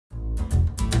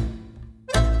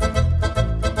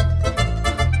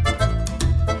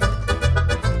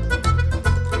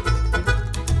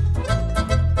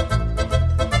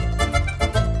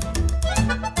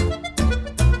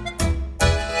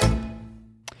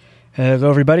Hello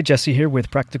everybody, Jesse here with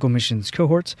Practical Missions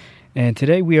Cohorts, and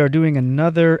today we are doing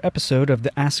another episode of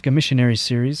the Ask a Missionary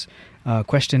series,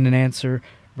 question and answer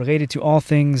related to all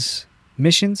things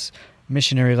missions,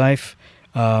 missionary life,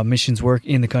 missions work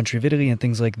in the country of Italy, and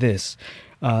things like this.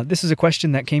 This is a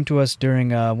question that came to us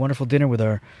during a wonderful dinner with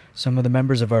some of the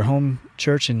members of our home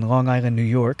church in Long Island, New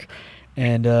York,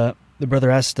 and the brother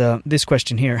asked this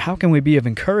question here: how can we be of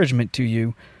encouragement to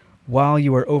you while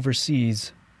you are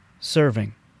overseas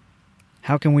serving?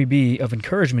 How can we be of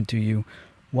encouragement to you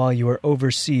while you are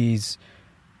overseas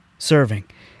serving?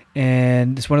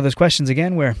 And it's one of those questions,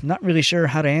 again, where I'm not really sure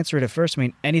how to answer it at first. I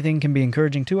mean, anything can be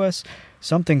encouraging to us.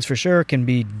 Some things for sure can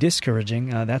be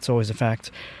discouraging. That's always a fact.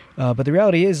 But the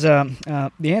reality is the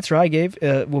answer I gave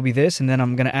will be this, and then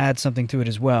I'm going to add something to it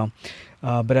as well.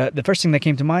 But the first thing that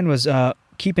came to mind was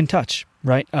keep in touch,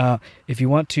 right? If you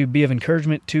want to be of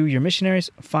encouragement to your missionaries,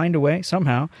 find a way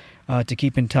somehow to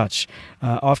keep in touch.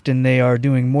 Often they are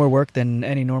doing more work than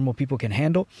any normal people can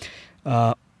handle.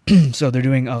 So they're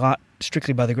doing a lot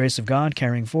strictly by the grace of God,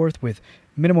 carrying forth with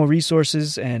minimal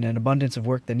resources and an abundance of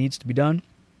work that needs to be done.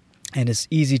 And it's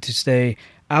easy to stay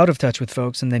out of touch with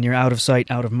folks, and then you're out of sight,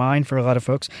 out of mind for a lot of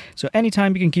folks. So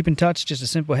anytime you can keep in touch, just a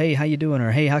simple, hey, how you doing?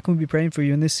 Or, hey, how can we be praying for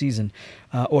you in this season?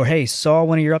 Or, hey, saw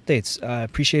one of your updates.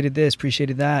 Appreciated this,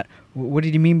 appreciated that. What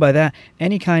did you mean by that?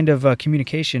 Any kind of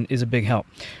communication is a big help.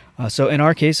 So in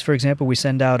our case, for example, we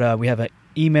send out, we have an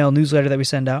email newsletter that we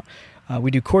send out. We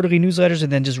do quarterly newsletters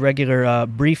and then just regular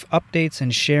brief updates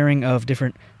and sharing of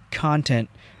different content,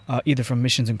 either from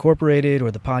Missions Incorporated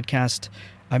or the podcast,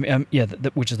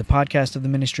 which is the podcast of the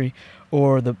ministry,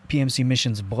 or the PMC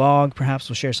Missions blog. Perhaps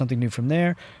we'll share something new from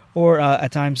there, or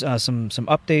at times some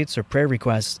updates or prayer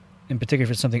requests, in particular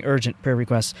if it's something urgent, prayer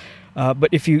requests. But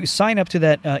if you sign up to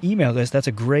that email list, that's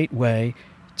a great way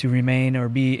to remain or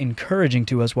be encouraging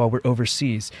to us while we're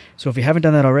overseas. So if you haven't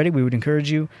done that already, we would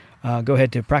encourage you, go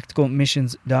ahead to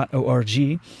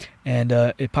practicalmissions.org, and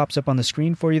it pops up on the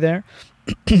screen for you there,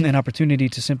 an opportunity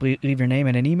to simply leave your name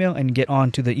and an email and get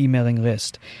onto the emailing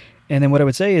list. And then what I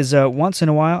would say is once in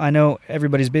a while, I know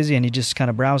everybody's busy and you just kind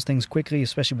of browse things quickly,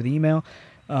 especially with email,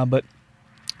 but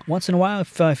once in a while,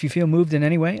 if you feel moved in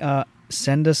any way,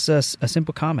 send us a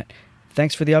simple comment.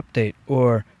 Thanks for the update,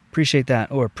 or appreciate that,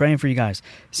 or praying for you guys.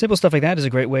 Simple stuff like that is a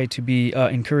great way to be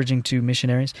encouraging to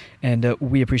missionaries, and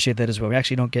we appreciate that as well. We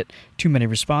actually don't get too many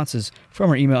responses from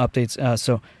our email updates,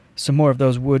 so some more of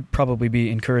those would probably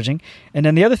be encouraging. And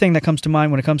then the other thing that comes to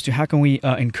mind when it comes to how can we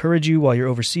encourage you while you're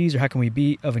overseas, or how can we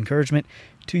be of encouragement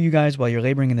to you guys while you're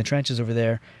laboring in the trenches over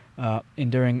there,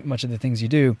 enduring much of the things you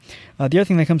do. The other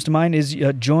thing that comes to mind is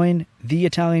join the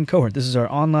Italian Cohort. This is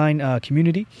our online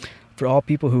community for all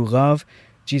people who love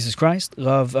Jesus Christ,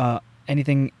 love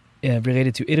anything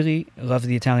related to Italy, love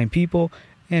the Italian people,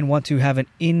 and want to have an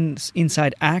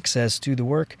inside access to the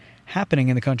work happening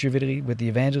in the country of Italy with the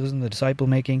evangelism, the disciple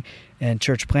making, and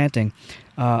church planting.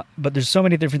 But there's so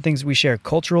many different things. We share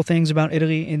cultural things about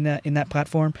Italy in that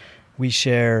platform. We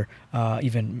share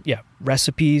even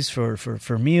recipes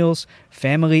for meals,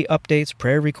 family updates,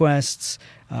 prayer requests,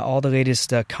 all the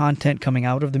latest content coming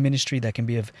out of the ministry that can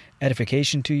be of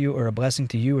edification to you or a blessing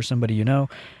to you or somebody you know.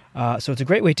 So it's a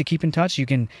great way to keep in touch.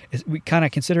 We kind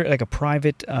of consider it like a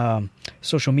private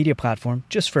social media platform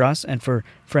just for us and for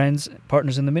friends,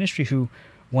 partners in the ministry who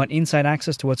want inside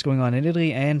access to what's going on in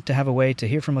Italy and to have a way to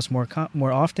hear from us more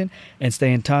often and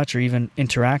stay in touch or even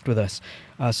interact with us.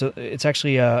 So it's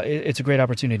actually it's a great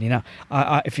opportunity. Now,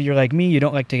 if you're like me, you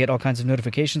don't like to get all kinds of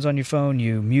notifications on your phone.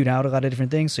 You mute out a lot of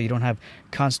different things so you don't have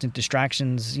constant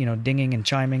distractions, dinging and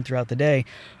chiming throughout the day.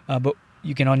 But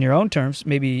you can, on your own terms,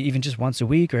 maybe even just once a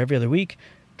week or every other week,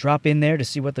 drop in there to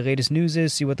see what the latest news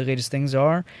is, see what the latest things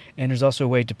are, and there's also a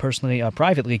way to personally,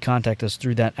 privately contact us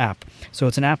through that app. So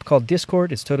it's an app called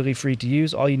Discord. It's totally free to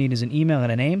use. All you need is an email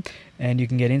and a name, and you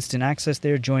can get instant access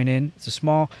there, join in. It's a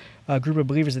small group of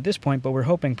believers at this point, but we're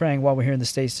hoping, praying while we're here in the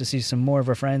States to see some more of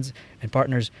our friends and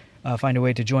partners find a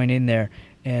way to join in there.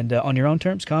 And on your own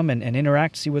terms, come and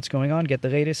interact, see what's going on, get the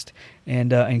latest,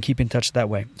 and keep in touch that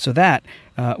way. So that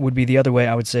would be the other way,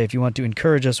 I would say, if you want to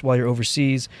encourage us while you're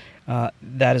overseas.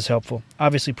 That is helpful.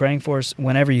 Obviously, praying for us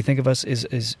whenever you think of us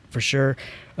is for sure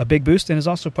a big boost, and is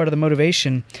also part of the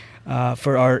motivation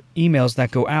for our emails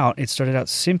that go out. It started out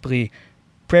simply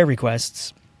prayer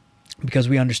requests, because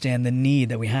we understand the need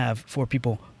that we have for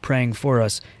people praying for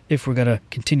us if we're going to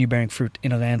continue bearing fruit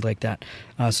in a land like that.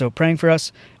 So praying for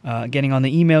us, getting on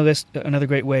the email list, another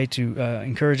great way to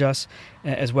encourage us,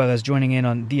 as well as joining in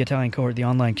on the Italian Cohort, the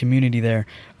online community there,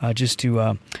 just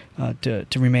to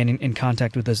remain in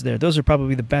contact with us there. Those are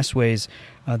probably the best ways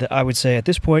that I would say at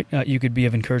this point you could be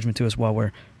of encouragement to us while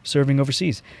we're serving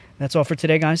overseas. That's all for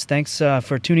today, guys. Thanks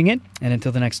for tuning in, and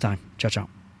until the next time, ciao, ciao.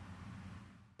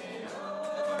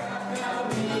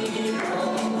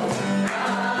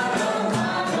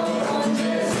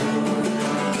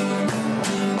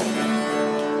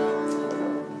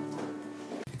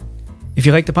 If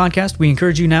you like the podcast, we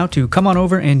encourage you now to come on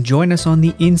over and join us on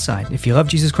the inside. If you love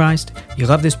Jesus Christ, you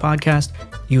love this podcast,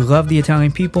 you love the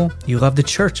Italian people, you love the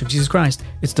Church of Jesus Christ,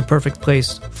 it's the perfect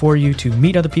place for you to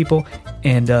meet other people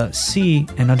and see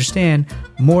and understand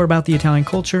more about the Italian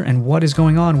culture and what is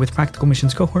going on with Practical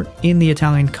Missions Cohort in the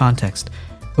Italian context.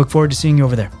 Look forward to seeing you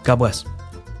over there. God bless.